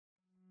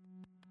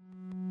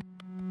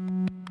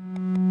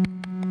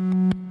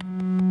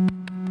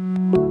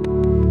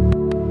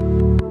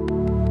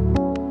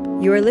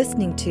You are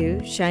listening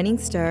to Shining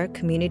Star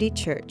Community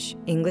Church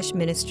English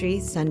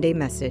Ministry Sunday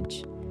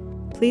Message.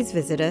 Please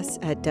visit us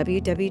at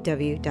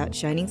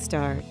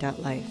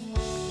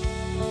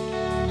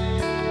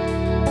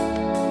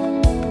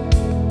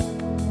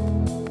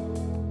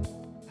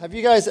www.shiningstar.life. Have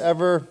you guys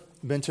ever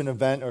been to an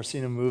event or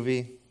seen a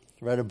movie,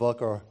 read a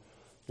book, or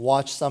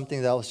watched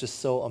something that was just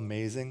so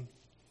amazing?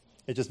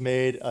 It just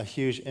made a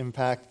huge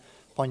impact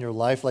upon your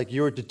life. Like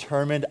you were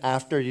determined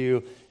after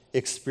you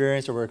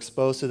experienced or were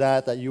exposed to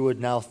that you would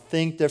now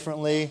think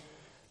differently,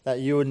 that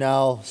you would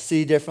now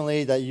see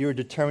differently, that you were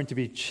determined to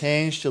be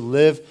changed, to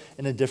live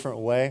in a different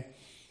way.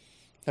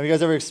 Have you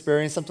guys ever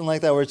experienced something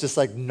like that where it's just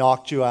like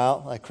knocked you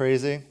out like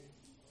crazy?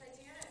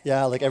 Titanic.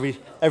 Yeah, like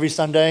every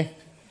Sunday?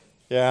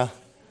 Yeah.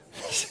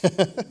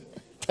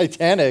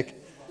 Titanic.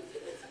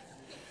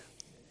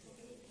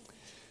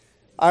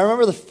 I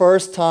remember the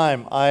first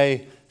time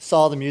I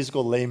saw the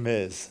musical Les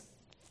Mis.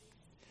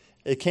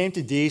 It came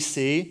to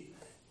D.C.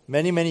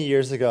 many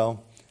years ago.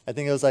 I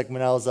think it was like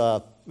when I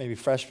was maybe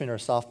freshman or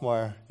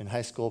sophomore in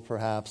high school,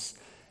 perhaps.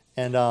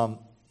 And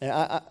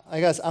I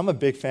guess I'm a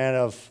big fan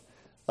of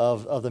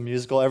the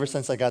musical ever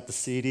since I got the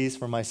CDs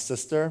from my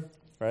sister,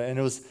 right? And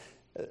it was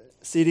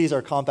CDs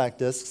are compact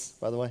discs,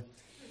 by the way.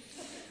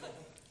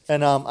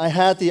 And I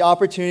had the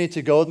opportunity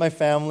to go with my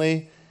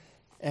family,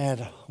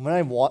 and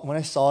when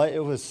I saw it,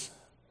 it was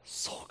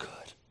so good.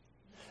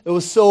 It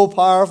was so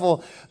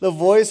powerful. The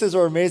voices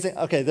were amazing.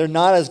 Okay, they're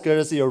not as good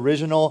as the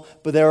original,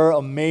 but they were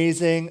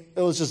amazing.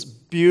 It was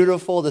just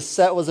beautiful. The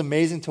set was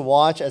amazing to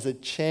watch as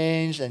it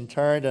changed and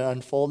turned and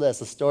unfolded as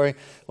the story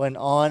went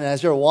on. And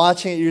as you're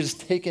watching it, you're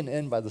just taken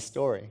in by the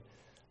story.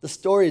 The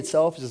story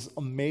itself is just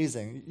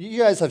amazing. You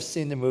guys have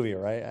seen the movie,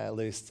 right? At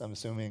least, I'm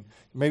assuming.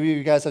 Maybe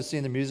you guys have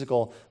seen the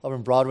musical over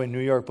in Broadway, New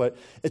York, but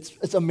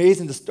it's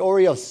amazing. The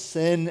story of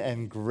sin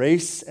and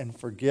grace and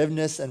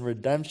forgiveness and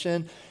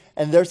redemption.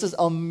 And there's this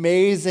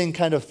amazing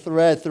kind of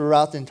thread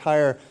throughout the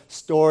entire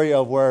story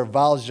of where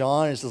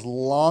Valjean is just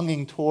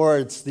longing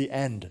towards the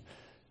end,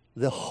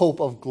 the hope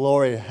of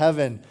glory,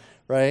 heaven,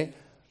 right?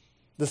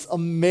 This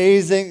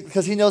amazing,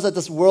 because he knows that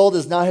this world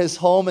is not his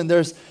home, and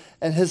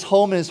his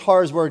home and his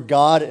heart is where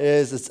God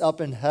is. It's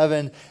up in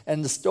heaven,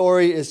 and the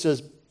story is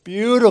just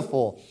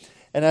beautiful.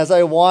 And as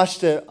I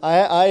watched it,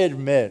 I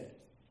admit,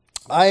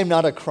 I am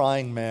not a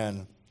crying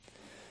man.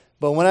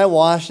 But when I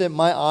watched it,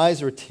 my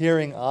eyes were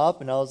tearing up,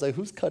 and I was like,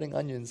 who's cutting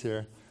onions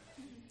here?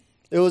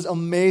 It was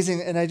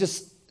amazing, and I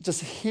just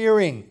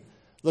hearing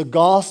the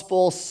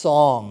gospel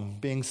song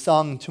being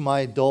sung to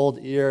my dulled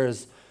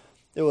ears,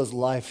 it was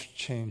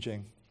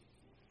life-changing,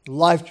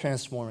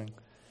 life-transforming.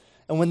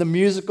 And when the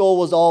musical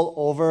was all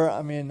over,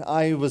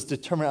 I was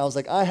determined. I was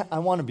like, I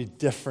want to be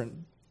different.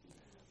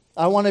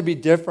 I want to be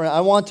different.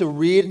 I want to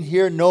read and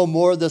hear no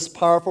more of this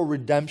powerful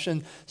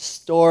redemption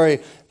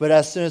story. But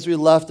as soon as we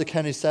left the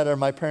Kennedy Center,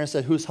 my parents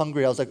said, who's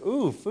hungry? I was like,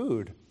 ooh,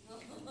 food.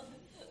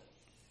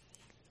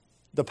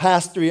 The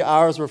past 3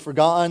 hours were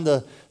forgotten.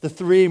 The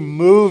 3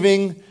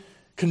 moving,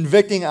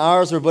 convicting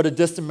hours were but a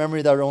distant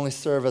memory that would only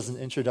serve as an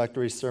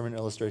introductory sermon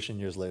illustration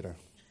years later.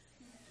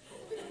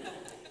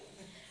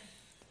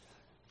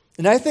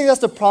 And I think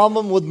that's the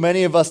problem with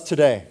many of us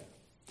today.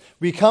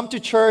 We come to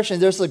church and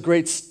there's a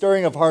great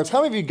stirring of hearts.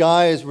 How many of you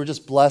guys were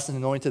just blessed and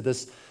anointed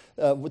this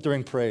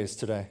during praise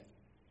today?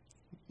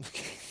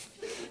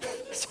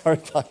 Sorry,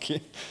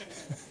 Bucky.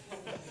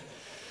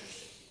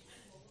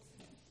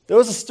 There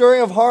was a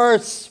stirring of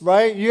hearts,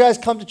 right? You guys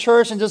come to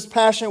church and just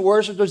passionate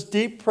worship. There's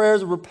deep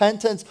prayers of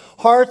repentance.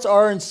 Hearts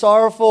are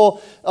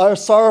sorrowful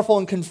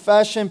in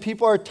confession.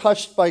 People are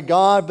touched by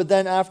God. But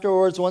then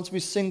afterwards, once we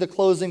sing the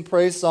closing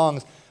praise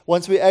songs,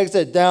 once we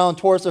exit down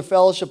towards the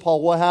fellowship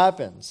hall, what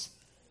happens?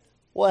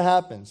 What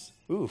happens?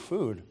 Ooh,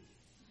 food.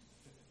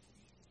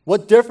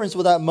 What difference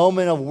will that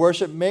moment of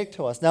worship make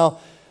to us? Now,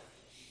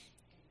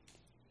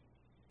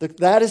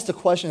 that is the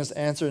question that's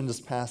answered in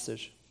this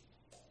passage.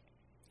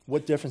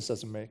 What difference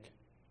does it make?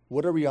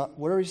 What are we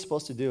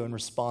supposed to do in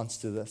response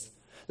to this?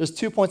 There's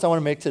 2 points I want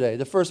to make today.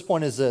 The first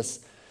point is this,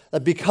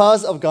 that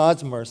because of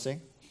God's mercy,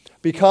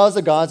 because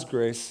of God's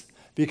grace,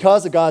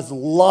 because of God's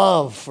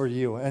love for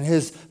you and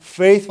his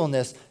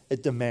faithfulness,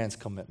 it demands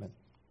commitment.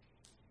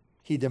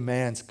 He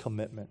demands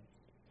commitment.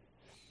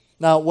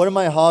 Now, one of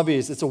my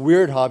hobbies, it's a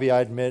weird hobby,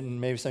 I admit, and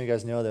maybe some of you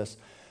guys know this.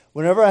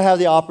 Whenever I have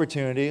the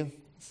opportunity,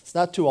 it's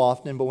not too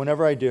often, but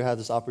whenever I do have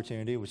this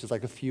opportunity, which is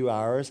like a few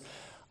hours,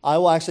 I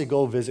will actually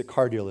go visit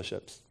car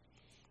dealerships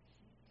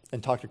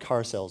and talk to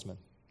car salesmen.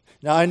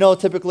 Now, I know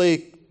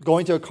typically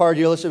going to a car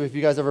dealership, if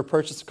you guys ever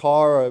purchased a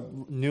car, or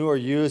new or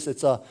used,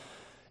 it's a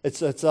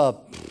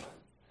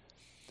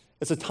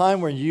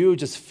time where you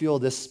just feel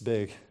this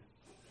big,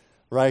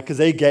 right? Because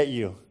they get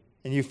you,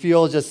 and you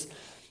feel just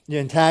you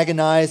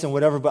antagonize and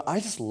whatever, but I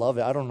just love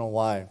it. I don't know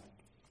why.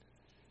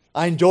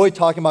 I enjoy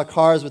talking about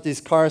cars with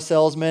these car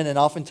salesmen, and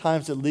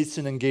oftentimes it leads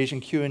to an engaging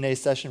Q&A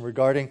session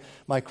regarding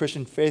my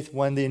Christian faith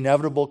when the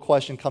inevitable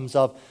question comes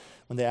up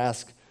when they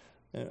ask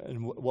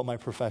what my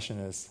profession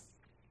is.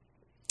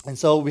 And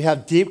so we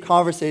have deep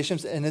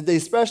conversations, and they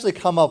especially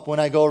come up when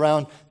I go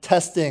around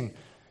testing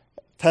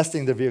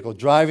testing the vehicle,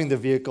 driving the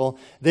vehicle.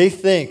 They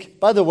think,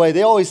 by the way,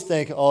 they always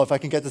think, oh, if I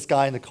can get this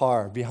guy in the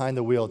car behind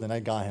the wheel, then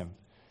I got him.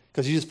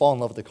 Because you just fall in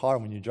love with the car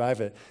when you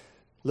drive it.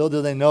 Little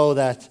do they know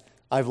that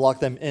I've locked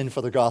them in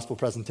for the gospel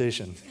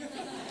presentation.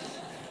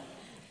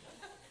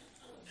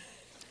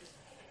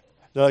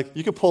 They're like,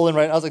 you could pull in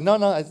right. I was like, no,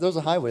 there's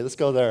a highway. Let's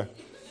go there.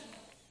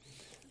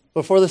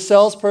 But for the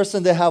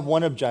salesperson, they have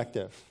one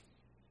objective: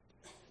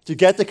 to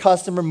get the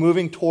customer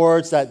moving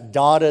towards that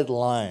dotted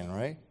line,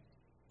 right?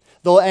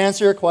 They'll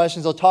answer your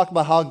questions. They'll talk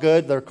about how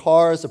good their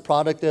car is, the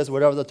product is,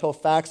 whatever. They'll tell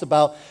facts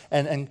about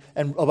and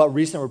about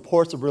recent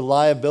reports of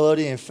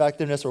reliability and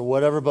effectiveness or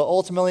whatever. But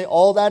ultimately,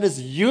 all that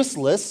is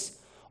useless.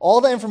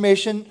 All that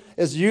information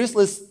is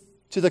useless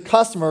to the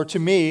customer, to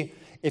me,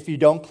 if you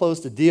don't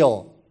close the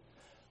deal.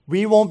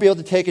 We won't be able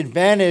to take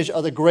advantage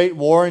of the great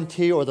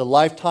warranty or the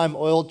lifetime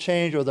oil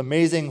change or the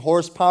amazing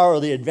horsepower or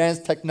the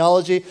advanced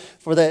technology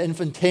for that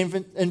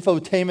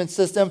infotainment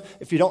system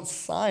if you don't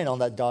sign on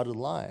that dotted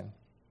line.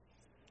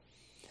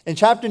 In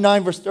chapter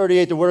 9, verse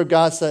 38, the Word of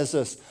God says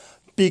this: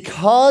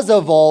 because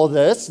of all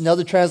this,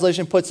 another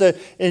translation puts it,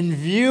 in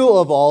view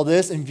of all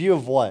this, in view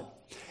of what?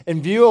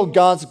 In view of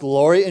God's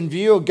glory, in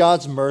view of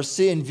God's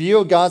mercy, in view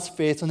of God's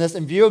faithfulness,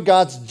 in view of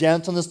God's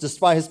gentleness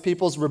despite his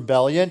people's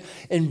rebellion,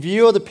 in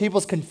view of the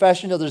people's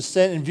confession of their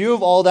sin, in view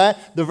of all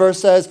that, the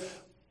verse says,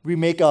 we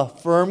make a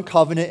firm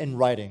covenant in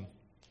writing,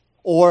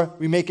 or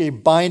we make a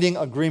binding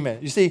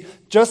agreement. You see,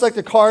 just like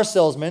the car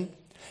salesman,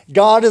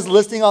 God is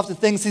listing off the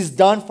things he's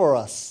done for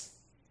us.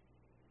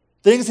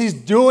 Things he's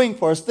doing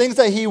for us, things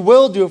that he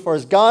will do for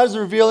us. God is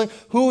revealing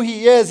who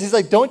he is. He's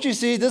like, don't you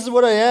see? This is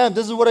what I am.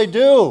 This is what I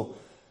do.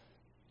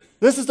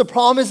 This is the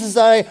promises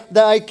that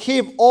I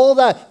keep, all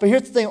that. But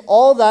here's the thing,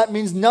 all that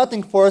means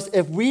nothing for us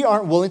if we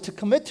aren't willing to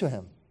commit to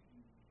him.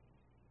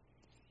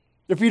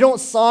 If we don't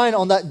sign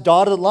on that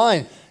dotted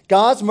line.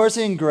 God's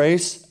mercy and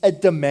grace,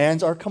 it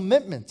demands our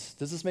commitment.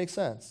 Does this make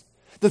sense?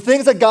 The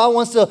things that God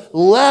wants to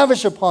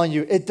lavish upon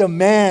you, it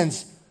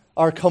demands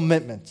our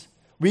commitment.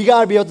 We got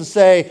to be able to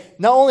say,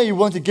 not only are you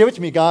willing to give it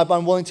to me, God, but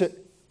I'm willing to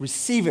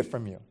receive it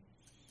from you.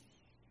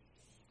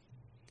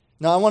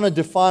 Now, I want to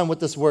define what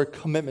this word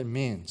commitment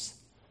means.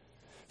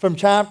 From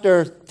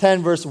chapter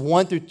 10, verse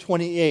 1 through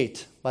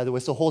 28, by the way,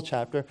 it's the whole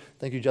chapter.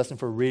 Thank you, Justin,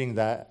 for reading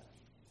that.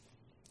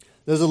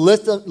 There's a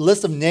list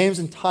of names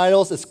and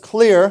titles. It's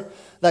clear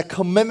that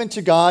commitment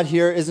to God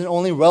here isn't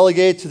only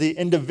relegated to the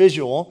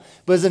individual,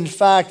 but is in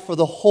fact for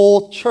the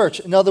whole church.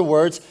 In other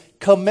words,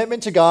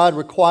 commitment to God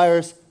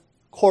requires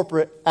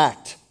corporate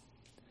act.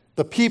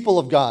 The people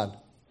of God.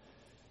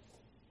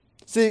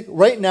 See,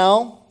 right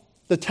now,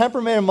 the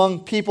temperament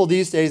among people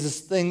these days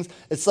is things,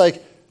 it's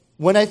like,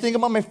 when I think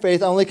about my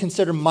faith, I only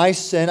consider my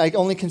sin, I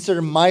only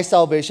consider my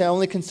salvation, I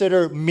only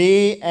consider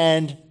me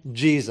and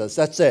Jesus.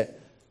 That's it.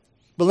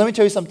 But let me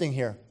tell you something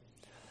here.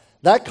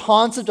 That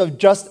concept of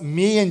just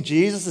me and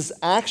Jesus is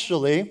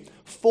actually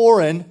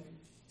foreign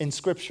in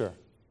Scripture.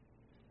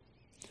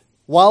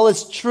 While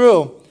it's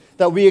true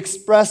that we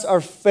express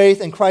our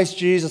faith in Christ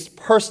Jesus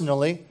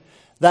personally,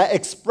 that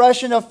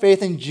expression of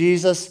faith in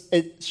Jesus,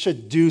 it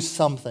should do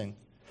something.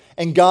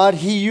 And God,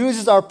 he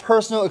uses our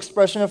personal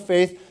expression of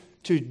faith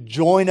to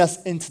join us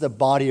into the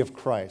body of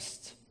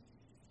Christ.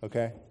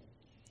 Okay?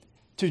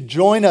 To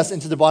join us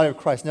into the body of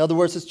Christ. In other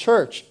words, it's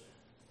church.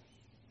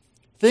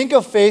 Think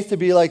of faith to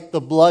be like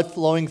the blood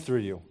flowing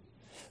through you.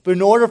 But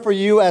in order for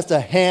you as the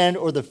hand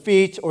or the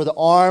feet or the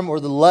arm or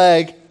the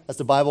leg, as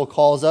the Bible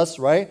calls us,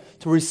 right,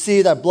 to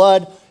receive that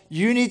blood,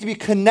 you need to be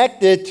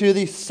connected to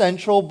the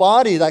central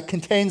body that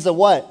contains the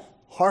what?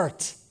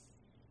 Heart.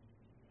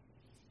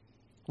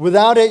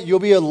 Without it, you'll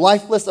be a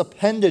lifeless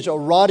appendage, a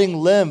rotting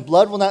limb.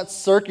 Blood will not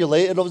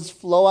circulate. It'll just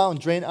flow out and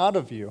drain out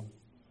of you.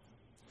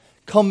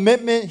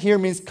 Commitment here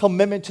means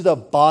commitment to the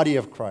body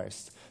of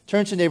Christ.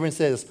 Turn to your neighbor and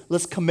say this.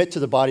 Let's commit to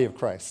the body of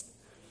Christ.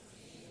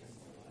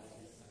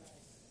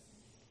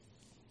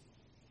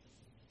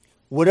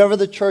 Whatever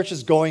the church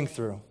is going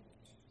through,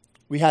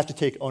 we have to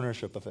take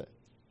ownership of it.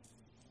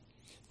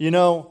 You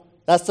know,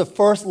 that's the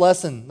first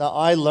lesson that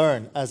I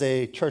learned as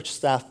a church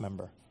staff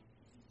member.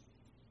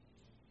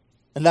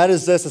 And that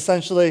is this,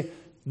 essentially,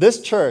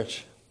 this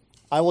church,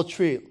 I will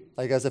treat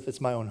like as if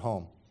it's my own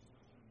home.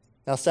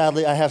 Now,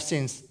 sadly, I have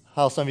seen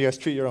how some of you guys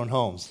treat your own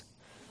homes.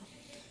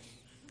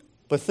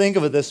 But think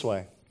of it this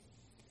way.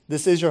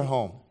 This is your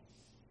home.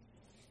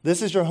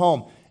 This is your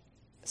home.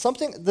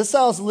 This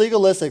sounds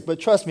legalistic, but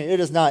trust me,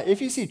 it is not.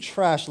 If you see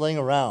trash laying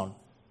around,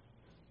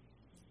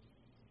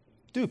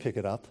 do pick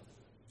it up.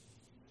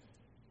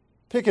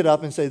 Pick it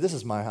up and say, this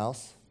is my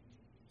house.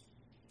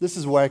 This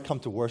is where I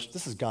come to worship.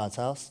 This is God's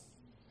house.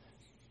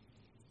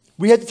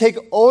 We have to take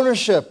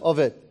ownership of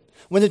it.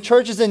 When the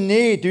church is in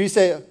need, do you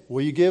say,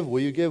 will you give, will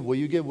you give, will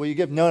you give, will you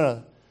give?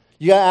 No.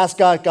 You got to ask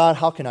God, God,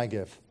 how can I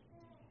give?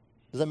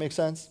 Does that make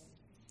sense?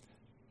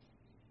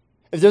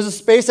 If there's a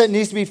space that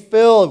needs to be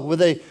filled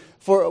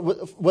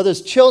whether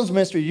it's children's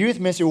ministry, youth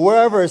ministry,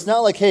 wherever, it's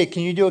not like, hey,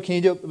 can you do it, can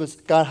you do it? It's,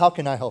 God, how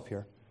can I help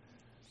here?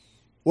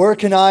 Where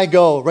can I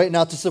go right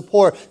now to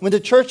support? When the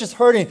church is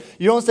hurting,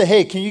 you don't say,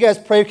 hey, can you guys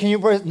pray? Can you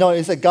pray? No,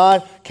 it's like,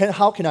 God,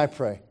 how can I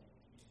pray?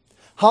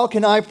 How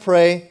can I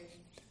pray?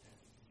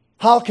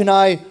 What can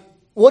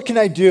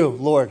I do,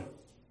 Lord,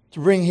 to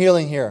bring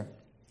healing here?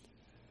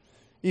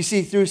 You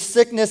see, through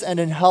sickness and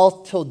in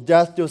health till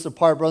death do us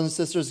apart, brothers and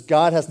sisters,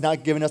 God has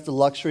not given us the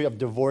luxury of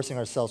divorcing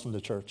ourselves from the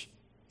church.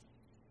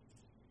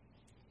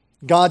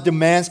 God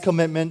demands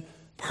commitment,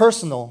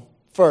 personal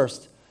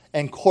first,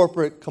 and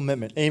corporate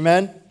commitment.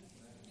 Amen?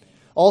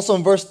 Also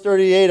in verse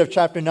 38 of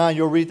chapter 9,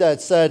 you'll read that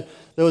it said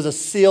there was a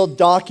sealed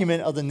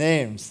document of the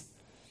names.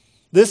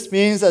 This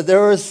means that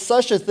there is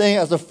such a thing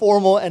as a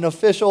formal and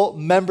official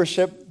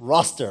membership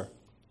roster.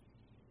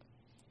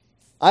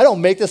 I don't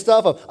make this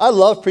stuff up. I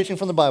love preaching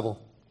from the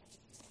Bible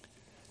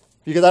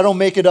because I don't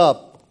make it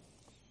up.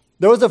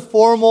 There was a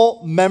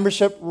formal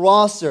membership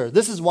roster.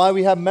 This is why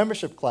we have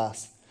membership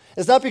class.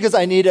 It's not because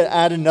I need to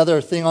add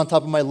another thing on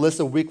top of my list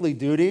of weekly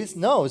duties.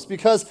 No, it's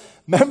because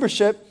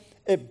membership,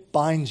 it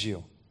binds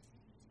you.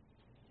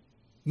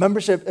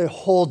 Membership, it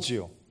holds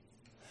you.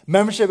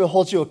 Membership, it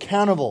holds you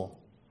accountable.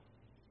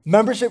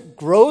 Membership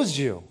grows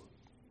you.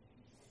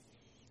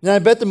 And I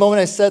bet the moment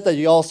I said that,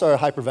 you all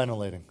started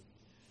hyperventilating.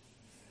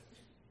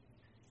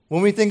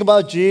 When we think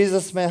about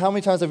Jesus, man, how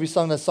many times have we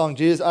sung that song,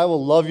 Jesus, I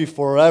will love you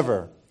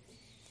forever.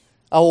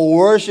 I will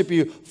worship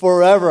you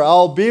forever.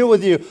 I'll be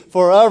with you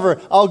forever.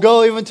 I'll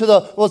go even to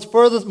the most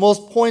furthest,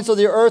 most points of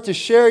the earth to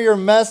share your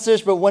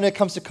message. But when it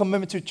comes to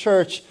commitment to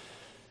church,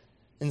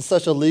 in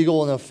such a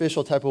legal and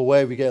official type of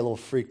way, we get a little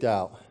freaked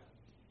out.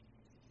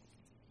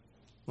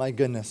 My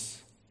goodness.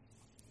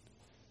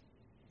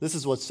 This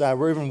is what's sad.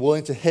 We're even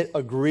willing to hit the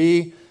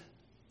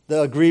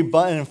agree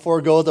button and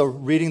forego the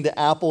reading the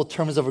Apple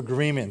terms of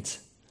agreement.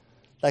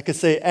 That could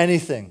say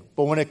anything.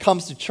 But when it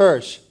comes to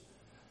church,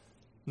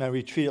 man,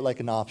 we treat it like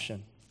an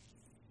option.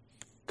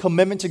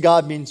 Commitment to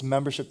God means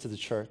membership to the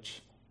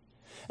church.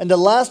 And the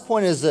last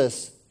point is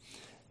this.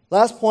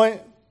 Last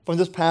point from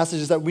this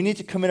passage is that we need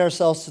to commit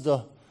ourselves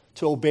to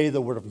obey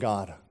the word of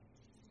God.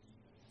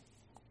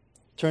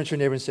 Turn to your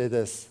neighbor and say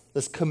this.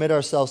 Let's commit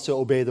ourselves to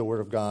obey the word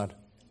of God.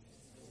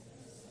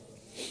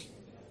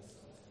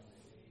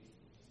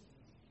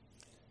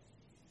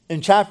 In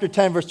chapter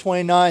 10, verse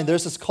 29,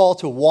 there's this call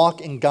to walk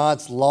in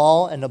God's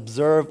law and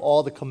observe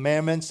all the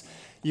commandments.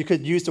 You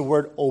could use the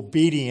word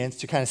obedience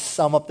to kind of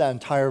sum up that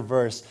entire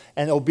verse.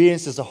 And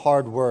obedience is a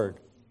hard word.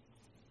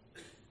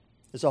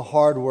 It's a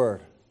hard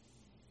word.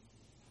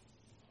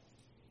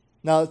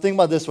 Now, think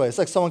about it this way. It's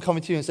like someone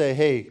coming to you and say,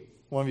 hey,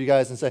 one of you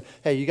guys, and say,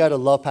 hey, you got to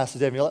love Pastor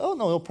David. You're like, oh,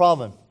 no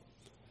problem.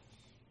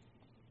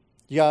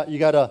 You got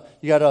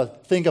to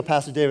think of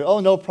Pastor David. Oh,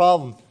 no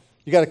problem.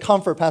 You got to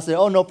comfort Pastor David.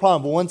 Oh, no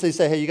problem. But once they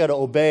say, hey, you got to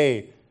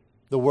obey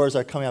the words that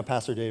are coming out of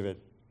Pastor David,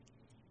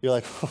 you're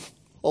like,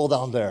 hold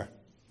on there.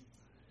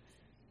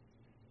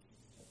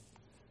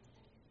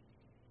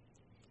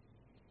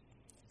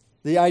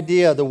 The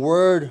idea, the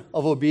word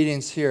of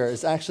obedience here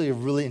is actually a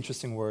really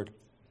interesting word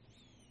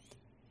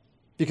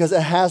because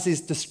it has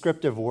these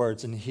descriptive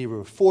words in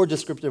Hebrew, 4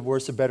 descriptive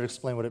words to better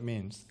explain what it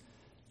means.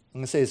 I'm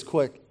going to say this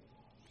quick.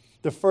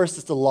 The first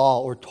is the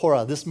law or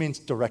Torah. This means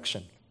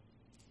direction.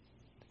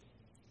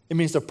 It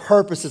means the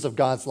purposes of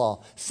God's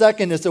law.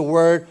 Second is the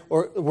word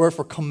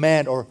for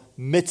command or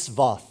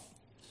mitzvah.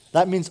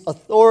 That means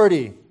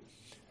authority.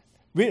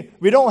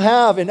 We don't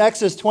have in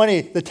Exodus 20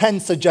 the 10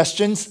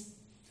 suggestions.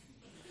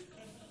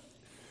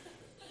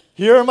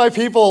 Here are my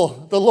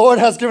people. The Lord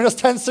has given us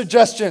 10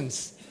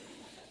 suggestions.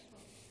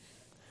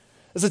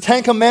 It's the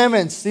 10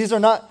 commandments. These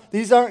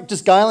aren't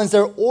just guidelines,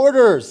 they're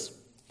orders.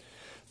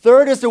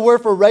 Third is the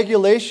word for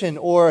regulation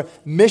or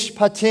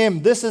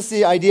mishpatim. This is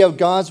the idea of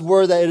God's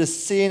word that it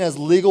is seen as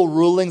legal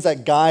rulings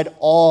that guide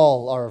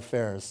all our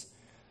affairs.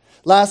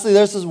 Lastly,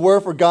 there's this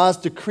word for God's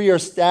decree or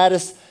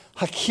status,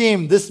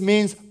 hakim. This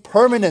means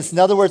permanence. In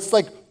other words, it's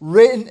like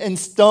written in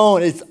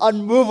stone. It's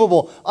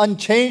unmovable,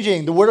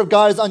 unchanging. The word of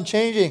God is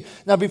unchanging.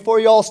 Now, before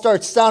you all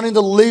start sounding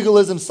the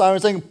legalism siren,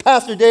 saying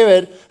Pastor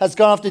David has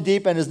gone off the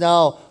deep end and is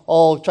now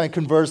all trying to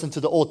convert us into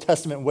the Old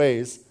Testament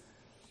ways,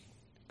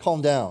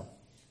 calm down.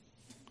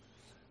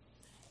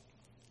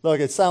 Look,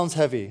 it sounds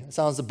heavy. It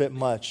sounds a bit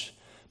much.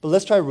 But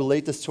let's try to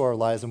relate this to our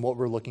lives and what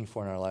we're looking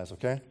for in our lives,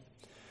 okay?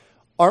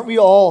 Aren't we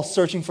all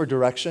searching for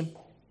direction?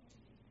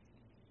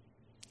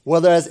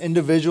 Whether as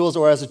individuals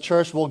or as a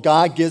church, well,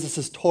 God gives us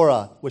His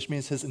Torah, which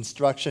means His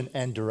instruction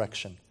and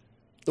direction.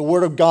 The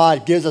Word of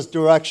God gives us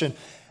direction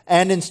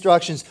and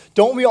instructions.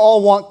 Don't we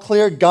all want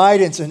clear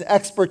guidance and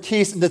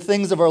expertise in the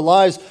things of our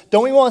lives?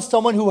 Don't we want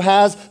someone who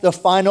has the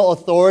final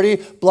authority,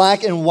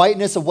 black and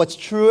whiteness of what's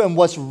true and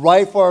what's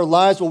right for our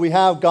lives? Well, we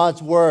have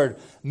God's Word,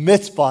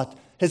 mitzvot,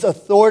 His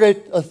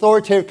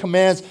authoritative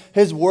commands.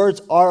 His words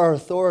are our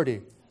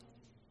authority.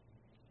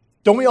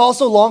 Don't we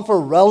also long for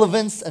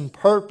relevance and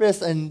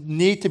purpose and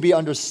need to be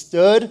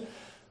understood?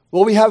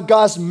 Well, we have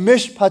God's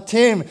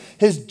mishpatim,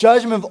 His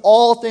judgment of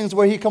all things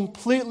where He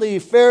completely,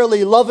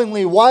 fairly,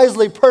 lovingly,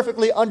 wisely,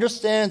 perfectly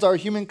understands our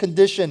human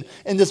condition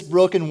in this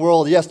broken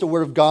world. Yes, the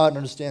Word of God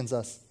understands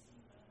us.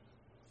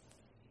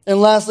 And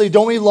lastly,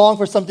 don't we long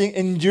for something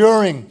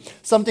enduring,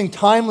 something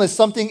timeless,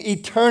 something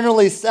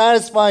eternally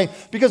satisfying?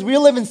 Because we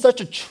live in such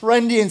a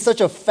trendy and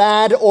such a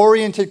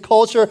fad-oriented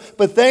culture,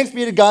 but thanks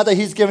be to God that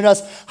He's given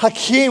us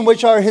Hakim,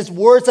 which are His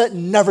words that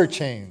never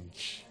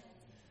change.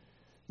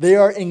 They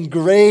are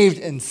engraved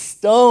in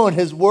stone.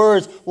 His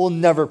words will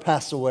never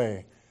pass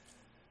away.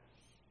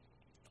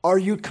 Are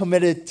you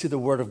committed to the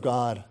Word of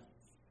God?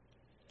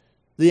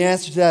 The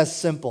answer to that is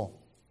simple.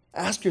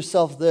 Ask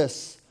yourself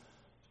this.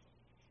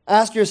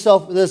 Ask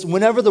yourself this,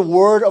 whenever the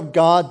Word of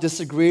God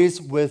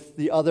disagrees with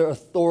the other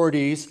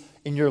authorities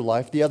in your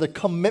life, the other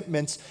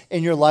commitments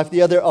in your life,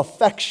 the other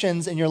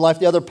affections in your life,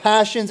 the other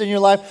passions in your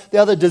life, the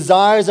other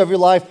desires of your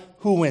life,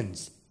 who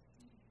wins?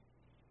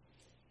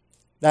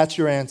 That's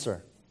your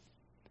answer.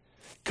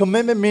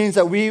 Commitment means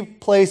that we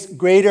place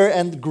greater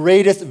and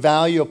greatest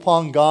value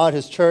upon God,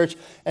 His church,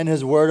 and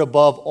His Word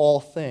above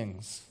all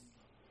things.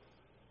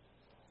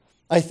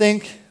 I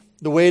think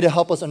the way to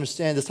help us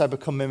understand this type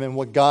of commitment,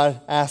 what God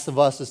asks of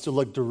us, is to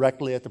look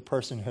directly at the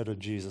personhood of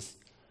Jesus.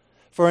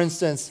 For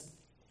instance,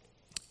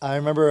 I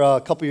remember a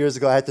couple years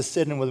ago, I had to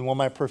sit in with one of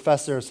my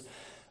professor's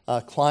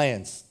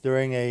clients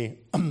during a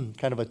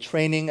kind of a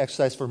training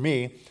exercise for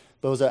me,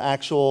 but it was an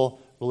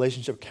actual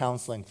relationship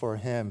counseling for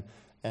him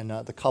and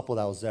the couple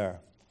that was there.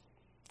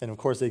 And of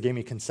course, they gave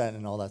me consent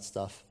and all that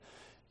stuff.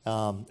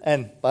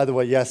 And by the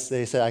way, yes,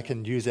 they said I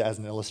can use it as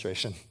an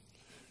illustration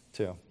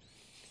too.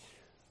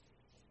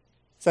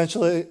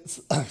 Essentially,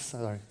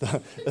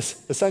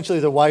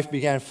 the wife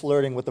began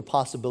flirting with the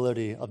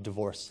possibility of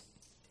divorce,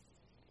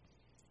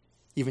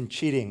 even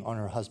cheating on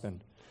her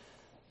husband.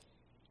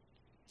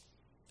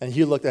 And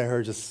he looked at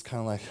her just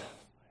kind of like,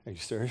 are you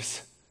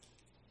serious?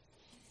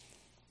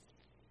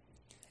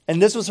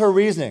 And this was her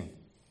reasoning.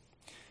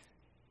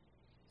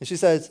 And she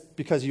says,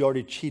 because you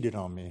already cheated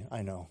on me,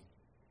 I know.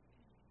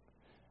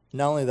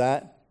 Not only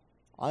that,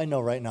 I know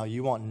right now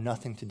you want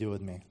nothing to do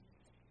with me.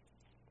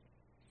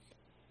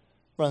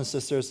 Brothers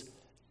and sisters,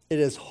 it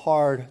is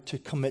hard to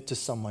commit to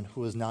someone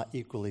who is not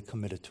equally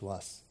committed to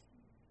us.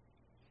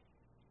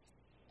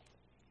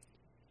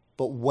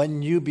 But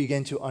when you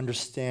begin to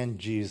understand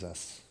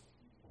Jesus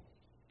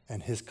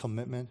and His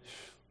commitment,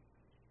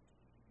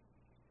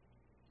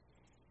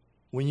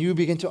 when you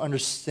begin to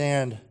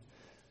understand,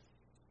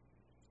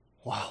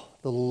 wow,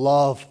 the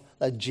love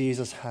that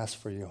Jesus has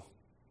for you,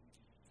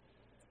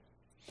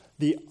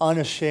 the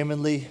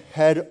unashamedly,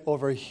 head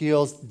over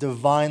heels,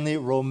 divinely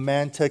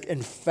romantic,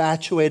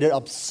 infatuated,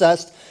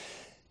 obsessed,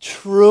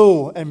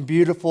 true and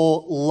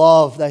beautiful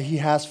love that He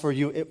has for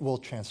you, it will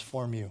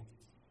transform you.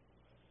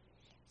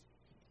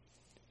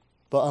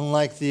 But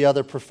unlike the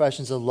other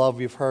professions of love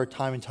we've heard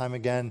time and time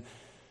again,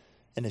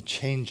 and it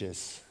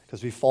changes,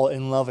 because we fall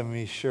in love and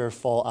we sure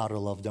fall out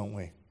of love, don't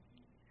we?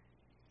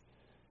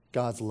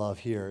 God's love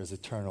here is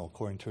eternal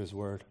according to His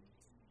Word.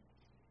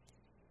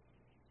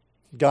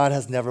 God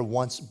has never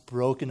once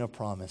broken a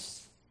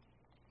promise.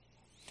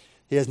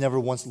 He has never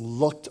once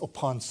looked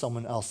upon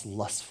someone else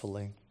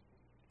lustfully.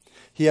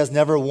 He has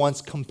never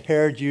once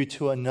compared you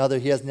to another.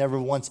 He has never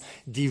once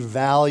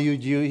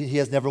devalued you. He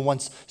has never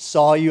once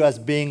saw you as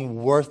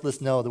being worthless.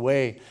 No, the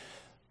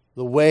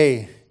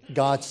way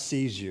God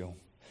sees you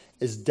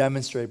is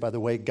demonstrated by the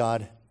way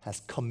God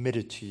has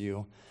committed to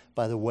you,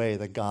 by the way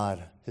that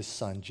God, His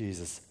Son,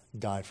 Jesus,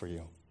 died for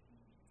you.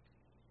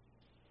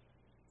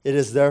 It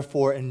is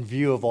therefore in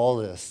view of all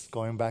this,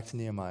 going back to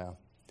Nehemiah,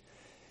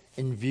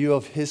 in view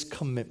of His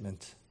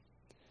commitment,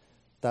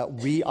 that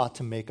we ought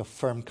to make a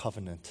firm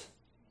covenant,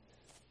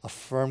 a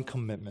firm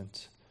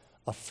commitment,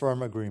 a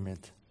firm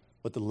agreement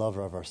with the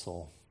lover of our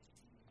soul.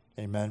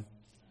 Amen.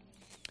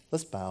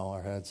 Let's bow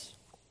our heads.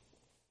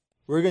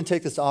 We're going to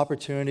take this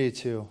opportunity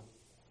to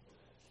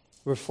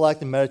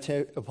reflect and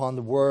meditate upon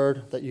the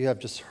word that you have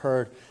just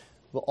heard,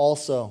 but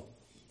also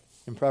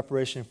in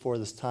preparation for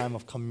this time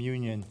of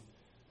communion.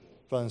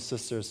 Brothers and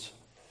sisters,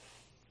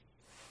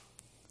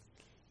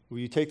 will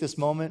you take this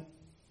moment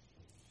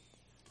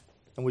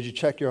and would you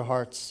check your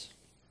hearts?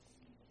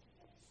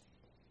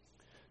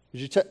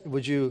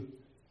 Would you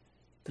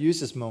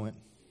use this moment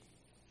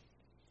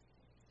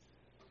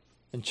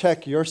and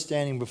check your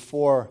standing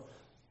before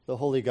the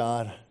Holy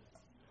God?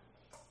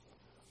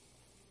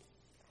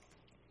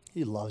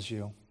 He loves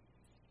you.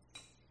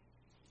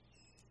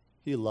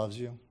 He loves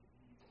you.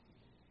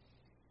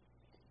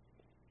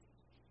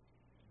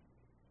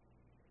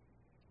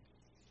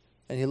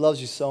 And He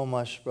loves you so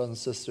much, brothers and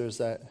sisters,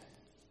 that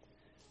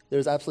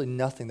there's absolutely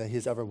nothing that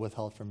He's ever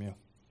withheld from you.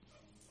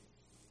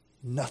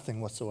 Nothing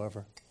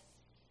whatsoever.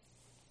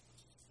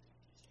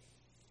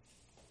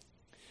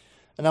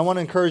 And I want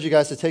to encourage you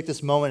guys to take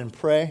this moment and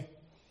pray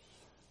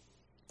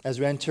as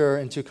we enter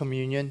into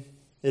communion.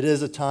 It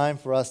is a time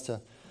for us to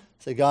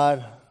say,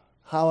 God,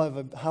 how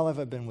have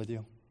I been with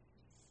you?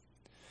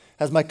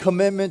 Has my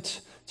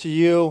commitment to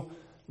you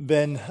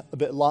been a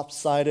bit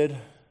lopsided?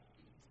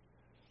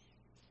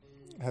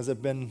 Has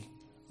it been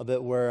a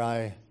bit where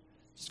I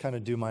just kind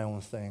of do my own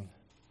thing?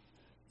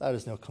 That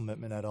is no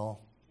commitment at all.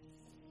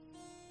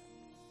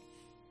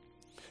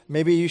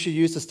 Maybe you should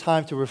use this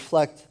time to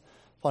reflect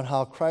upon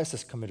how Christ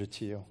has committed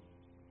to you.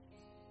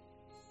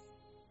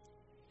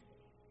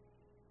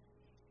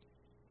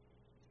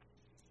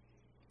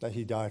 that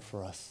he died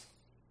for us,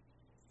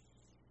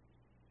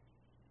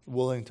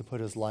 willing to put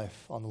his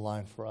life on the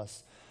line for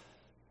us.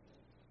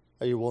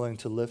 Are you willing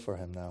to live for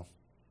him now?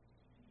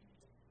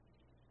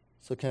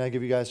 So can I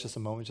give you guys just a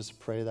moment just to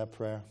pray that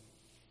prayer?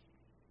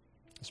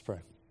 Let's pray.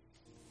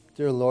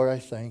 Dear Lord, I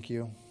thank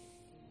you.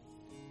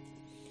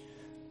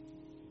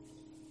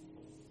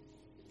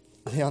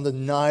 On the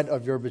night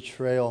of your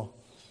betrayal,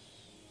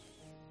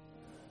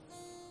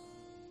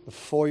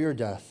 before your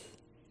death,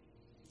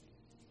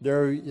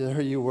 there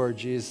you were,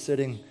 Jesus,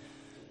 sitting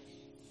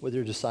with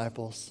your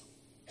disciples,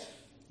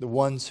 the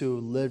ones who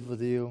lived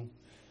with you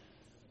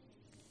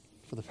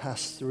for the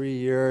past 3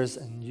 years,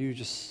 and you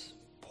just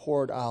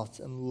poured out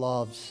and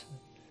loved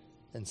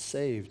and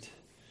saved.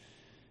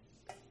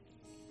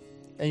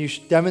 And you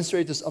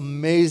demonstrate this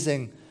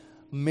amazing,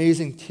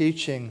 amazing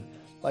teaching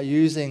by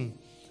using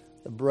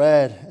the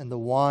bread and the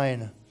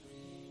wine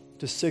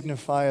to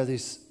signify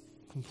these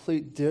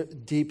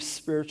complete deep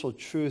spiritual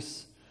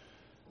truths.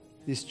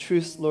 These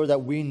truths, Lord,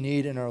 that we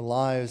need in our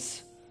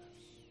lives.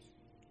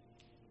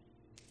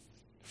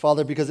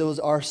 Father, because it was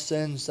our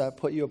sins that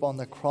put you up on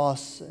the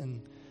cross,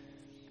 and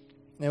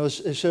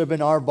it should have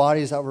been our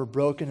bodies that were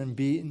broken and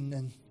beaten,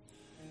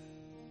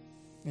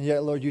 and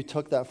yet, Lord, you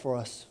took that for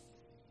us.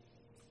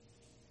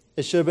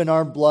 It should have been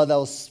our blood that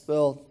was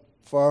spilled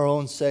for our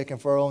own sake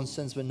and for our own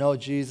sins, but no,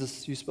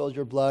 Jesus, you spilled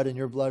your blood, and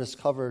your blood has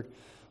covered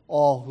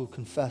all who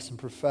confess and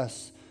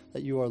profess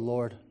that you are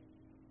Lord.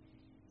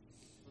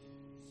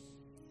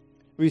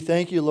 We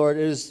thank you, Lord.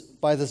 It is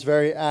by this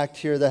very act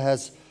here that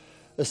has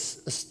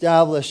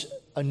established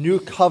a new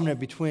covenant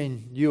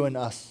between you and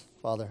us,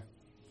 Father.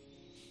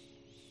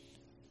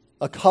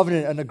 A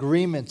covenant, an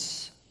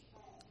agreement,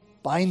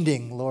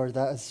 binding, Lord,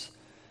 that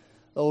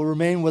will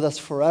remain with us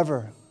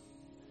forever.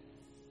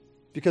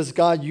 Because,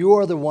 God, you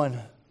are the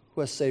one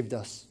who has saved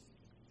us.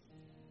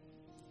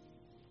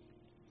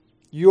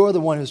 You are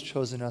the one who's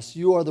chosen us.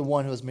 You are the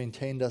one who has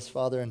maintained us,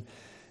 Father. And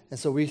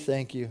so we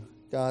thank you,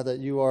 God, that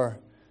you are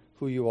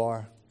who you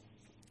are.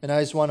 And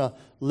I just want to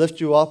lift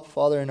you up,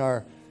 Father, in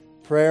our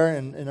prayer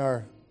and in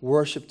our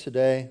worship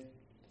today.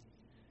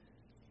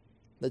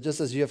 That just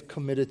as you have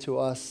committed to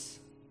us,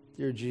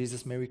 dear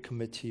Jesus, may we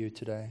commit to you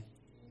today.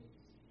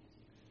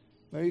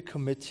 May we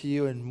commit to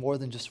you in more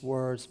than just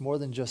words, more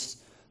than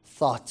just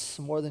thoughts,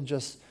 more than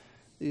just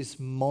these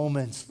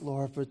moments,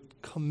 Lord, but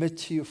commit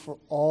to you for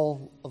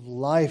all of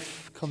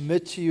life.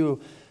 Commit to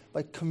you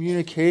by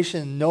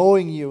communication,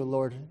 knowing you,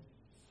 Lord.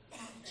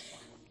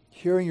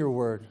 Hearing your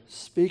word,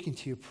 speaking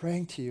to you,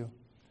 praying to you,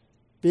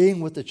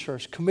 being with the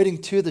church, committing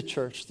to the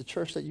church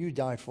that you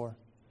died for.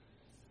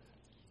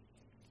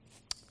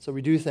 So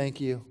we do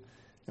thank you,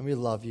 and we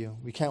love you.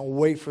 We can't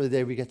wait for the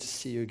day we get to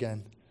see you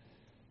again.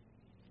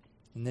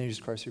 In the name of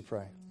Jesus Christ we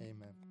pray.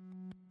 Amen.